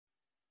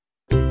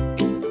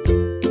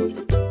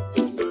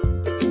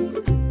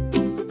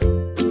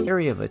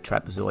area of a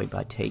trapezoid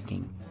by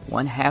taking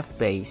 1/2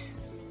 base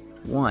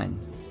 1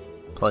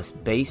 plus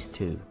base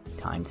 2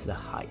 times the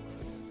height.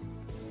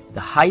 The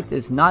height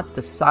is not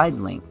the side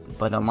length,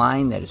 but a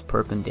line that is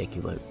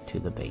perpendicular to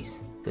the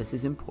base. This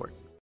is important.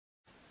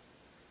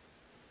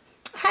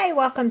 Hi,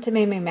 welcome to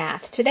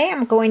MooMooMath. Today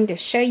I'm going to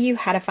show you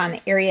how to find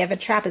the area of a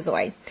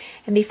trapezoid.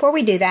 And before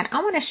we do that,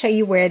 I want to show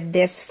you where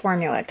this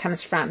formula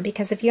comes from,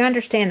 because if you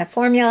understand the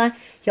formula,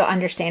 you'll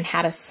understand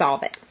how to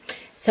solve it.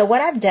 So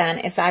what I've done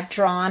is I've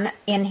drawn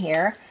in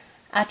here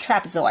a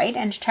trapezoid,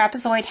 and a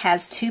trapezoid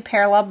has two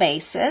parallel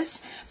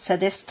bases. So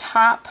this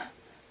top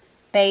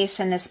base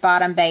and this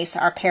bottom base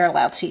are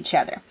parallel to each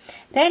other.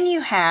 Then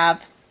you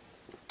have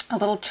a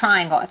little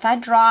triangle. If I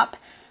drop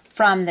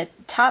from the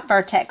top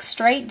vertex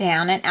straight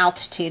down in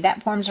altitude,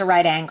 that forms a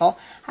right angle.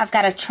 I've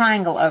got a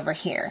triangle over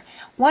here.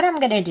 What I'm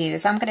going to do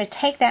is I'm going to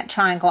take that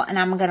triangle and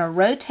I'm going to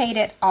rotate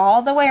it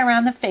all the way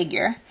around the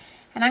figure,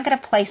 and I'm going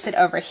to place it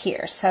over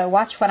here. So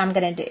watch what I'm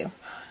going to do.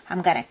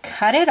 I'm going to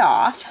cut it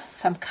off.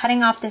 So I'm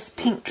cutting off this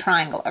pink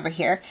triangle over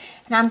here,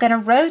 and I'm going to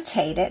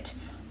rotate it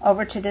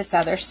over to this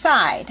other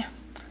side.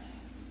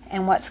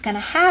 And what's going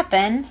to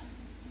happen,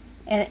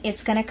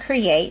 it's going to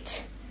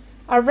create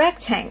a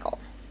rectangle.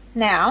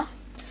 Now,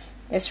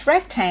 this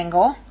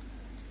rectangle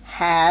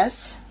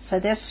has, so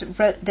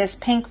this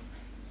pink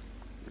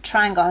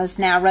triangle is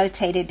now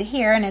rotated to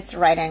here, and it's a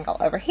right angle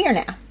over here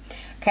now.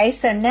 Okay,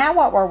 so now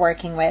what we're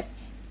working with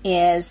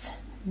is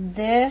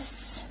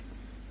this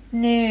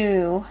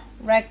new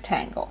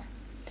rectangle.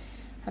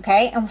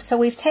 Okay, and so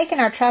we've taken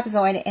our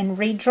trapezoid and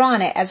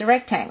redrawn it as a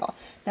rectangle.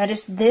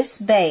 Notice this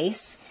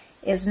base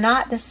is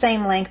not the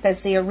same length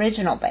as the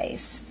original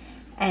base,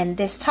 and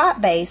this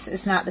top base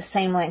is not the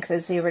same length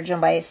as the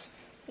original base.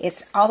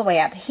 It's all the way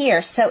out to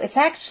here, so it's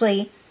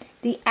actually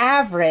the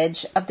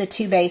average of the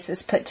two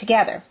bases put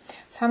together.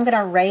 So I'm going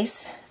to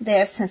erase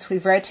this since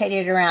we've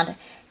rotated it around.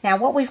 Now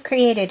what we've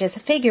created is a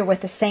figure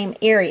with the same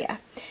area.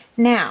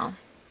 Now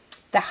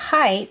the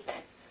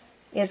height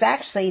is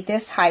actually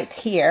this height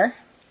here,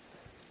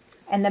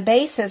 and the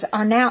bases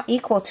are now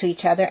equal to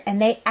each other, and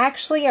they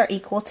actually are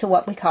equal to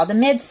what we call the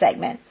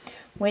mid-segment,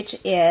 which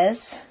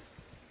is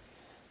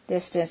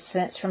this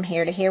distance from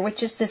here to here,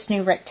 which is this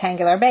new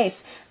rectangular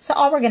base. So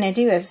all we're going to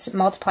do is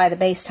multiply the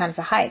base times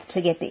the height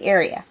to get the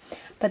area.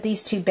 But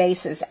these two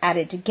bases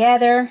added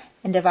together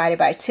and divided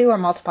by 2 or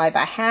multiplied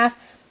by half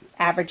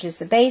averages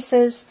the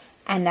bases,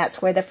 and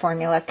that's where the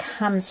formula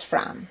comes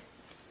from.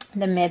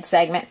 The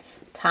mid-segment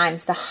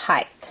times the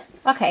height.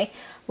 Okay,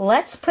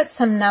 let's put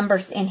some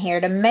numbers in here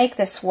to make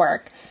this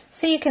work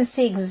so you can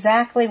see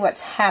exactly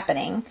what's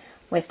happening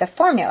with the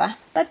formula,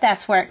 but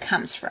that's where it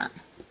comes from.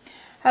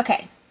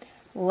 Okay.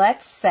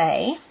 Let's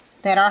say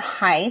that our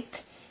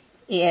height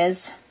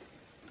is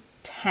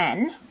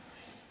 10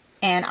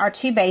 and our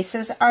two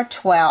bases are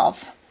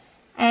 12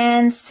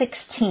 and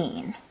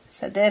 16.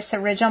 So this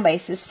original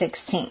base is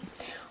 16.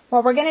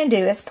 What we're going to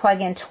do is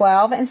plug in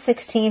 12 and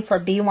 16 for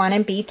B1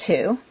 and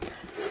B2.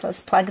 So let's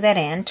plug that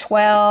in,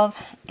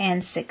 12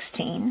 and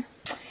 16. And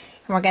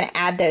we're going to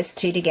add those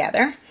two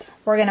together.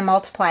 We're going to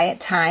multiply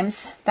it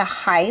times the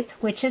height,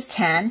 which is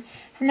 10,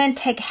 and then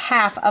take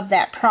half of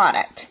that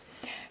product.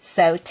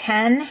 So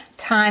 10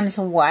 times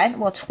what?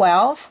 Well,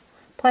 12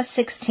 plus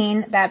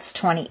 16, that's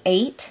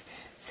 28.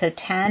 So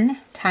 10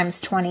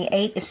 times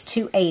 28 is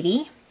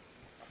 280.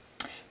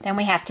 Then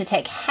we have to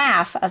take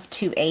half of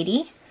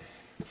 280.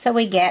 So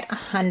we get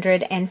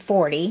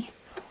 140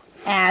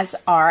 as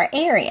our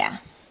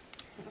area.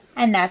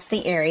 And that's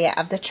the area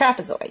of the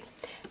trapezoid.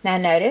 Now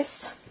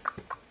notice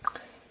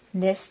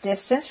this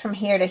distance from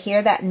here to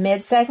here, that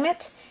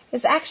mid-segment,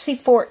 is actually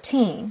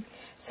 14.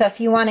 So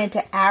if you wanted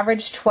to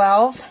average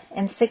 12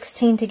 and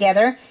 16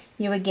 together,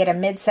 you would get a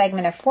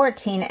mid-segment of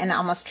 14 and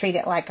almost treat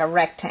it like a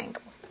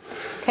rectangle.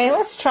 Okay,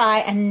 let's try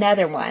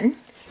another one.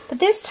 But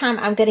this time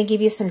I'm going to give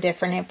you some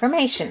different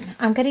information.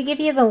 I'm going to give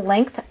you the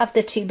length of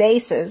the two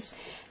bases,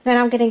 then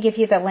I'm going to give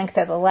you the length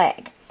of the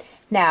leg.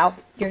 Now,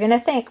 you're going to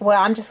think,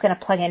 well, I'm just going to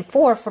plug in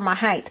 4 for my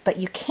height, but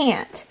you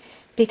can't,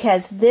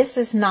 because this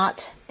is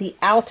not the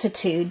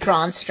altitude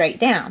drawn straight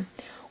down.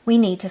 We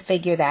need to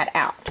figure that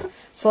out.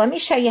 So let me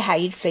show you how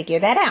you'd figure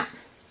that out.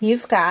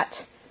 You've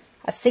got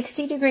a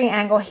 60-degree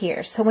angle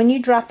here. So when you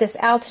drop this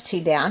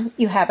altitude down,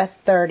 you have a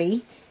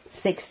 30,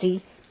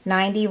 60,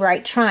 90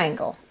 right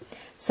triangle.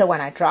 So when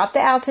I drop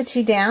the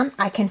altitude down,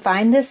 I can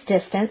find this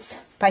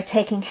distance by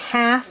taking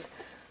half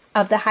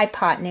of the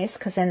hypotenuse,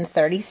 because in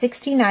 30,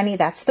 60, 90,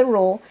 that's the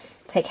rule.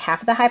 Take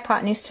half of the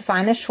hypotenuse to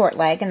find the short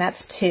leg, and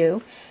that's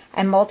 2,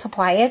 and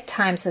multiply it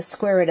times the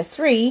square root of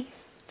 3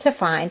 to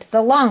find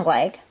the long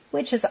leg,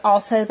 which is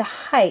also the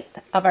height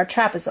of our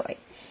trapezoid.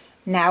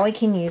 Now we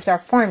can use our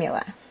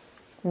formula.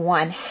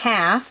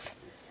 1/2,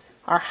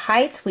 our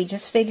height we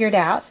just figured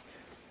out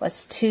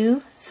was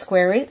 2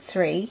 square root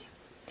 3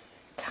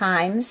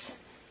 times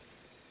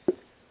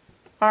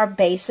our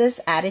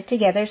bases added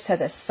together, so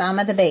the sum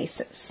of the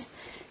bases.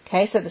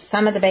 Okay, so the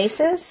sum of the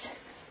bases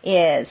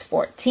is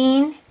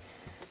 14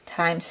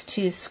 times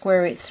 2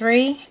 square root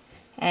 3,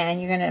 and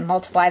you're going to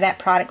multiply that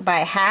product by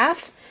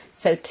half.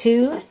 So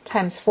 2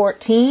 times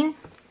 14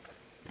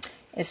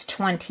 is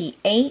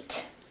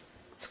 28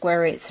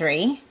 square root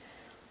 3,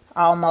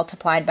 all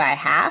multiplied by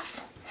half.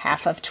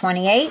 Half of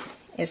 28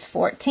 is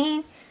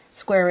 14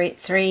 square root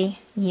 3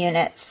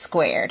 units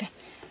squared.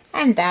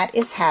 And that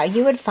is how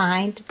you would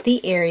find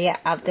the area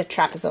of the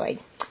trapezoid.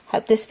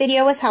 Hope this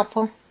video was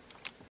helpful.